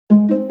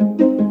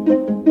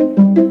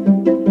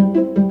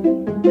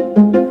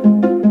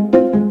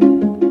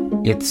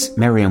It's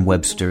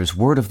Merriam-Webster's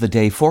Word of the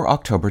Day for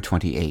October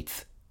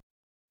 28th.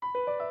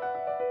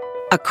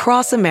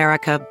 Across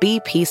America,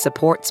 BP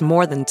supports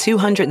more than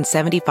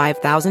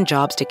 275,000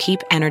 jobs to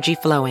keep energy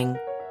flowing.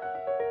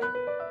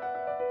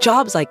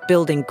 Jobs like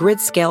building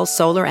grid-scale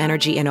solar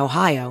energy in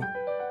Ohio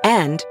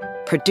and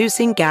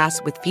producing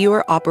gas with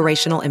fewer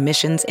operational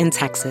emissions in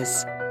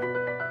Texas.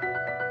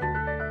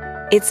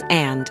 It's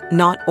and,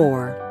 not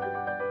or.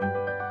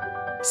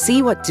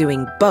 See what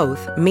doing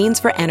both means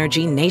for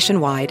energy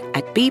nationwide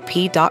at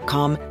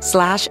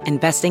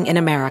bp.com/investing in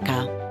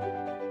America.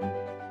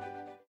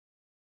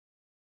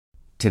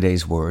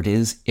 Today's word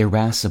is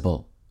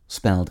irascible,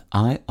 spelled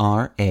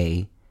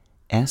I-R-A-S-C-I-B-L-E.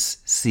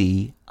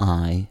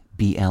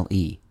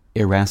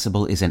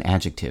 Irascible is an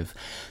adjective.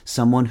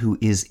 Someone who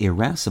is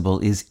irascible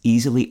is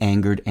easily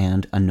angered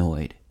and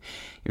annoyed.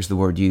 Here's the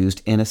word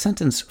used in a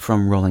sentence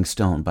from Rolling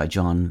Stone by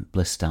John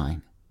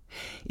Blistein.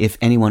 If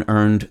anyone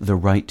earned the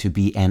right to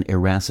be an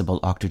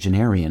irascible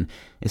octogenarian,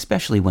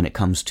 especially when it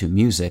comes to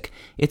music,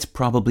 it's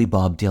probably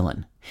Bob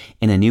Dylan.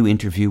 In a new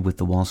interview with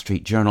the Wall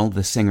Street Journal,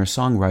 the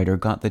singer-songwriter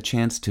got the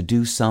chance to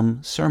do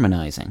some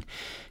sermonizing,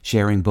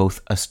 sharing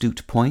both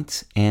astute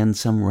points and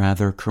some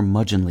rather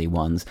curmudgeonly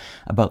ones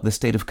about the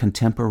state of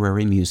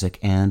contemporary music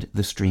and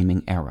the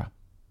streaming era.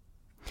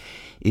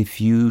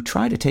 If you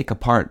try to take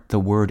apart the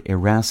word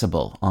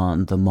irascible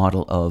on the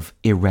model of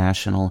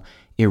irrational,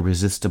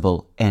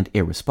 irresistible, and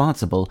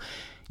irresponsible,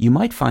 you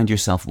might find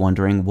yourself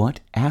wondering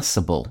what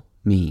ascible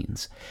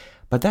means.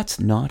 But that's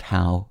not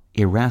how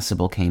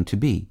irascible came to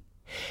be.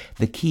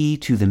 The key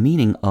to the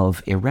meaning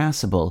of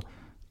irascible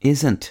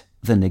isn't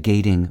the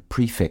negating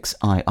prefix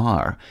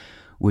ir,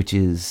 which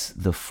is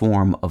the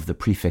form of the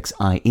prefix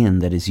in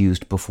that is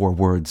used before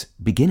words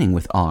beginning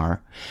with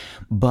r,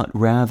 but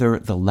rather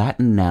the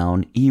Latin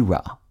noun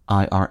ira,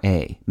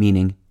 ira,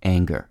 meaning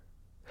anger.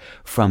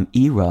 From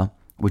ira,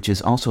 which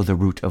is also the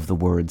root of the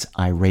words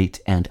irate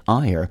and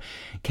ire,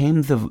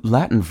 came the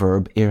Latin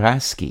verb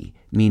irasci,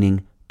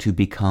 meaning to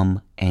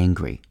become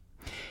angry,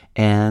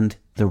 and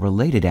the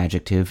related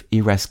adjective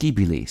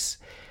irascibilis,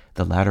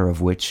 the latter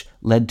of which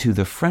led to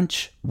the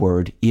French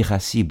word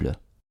irascible.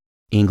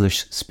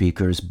 English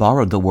speakers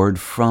borrowed the word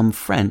from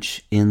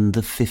French in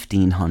the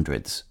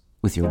 1500s.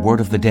 With your Word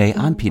of the Day,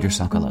 I'm Peter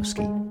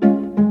Sokolowski.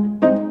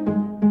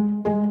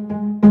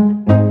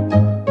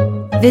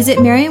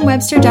 Visit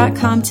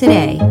Merriam-Webster.com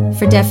today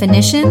for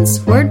definitions,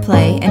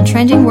 wordplay, and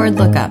trending word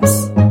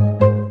lookups.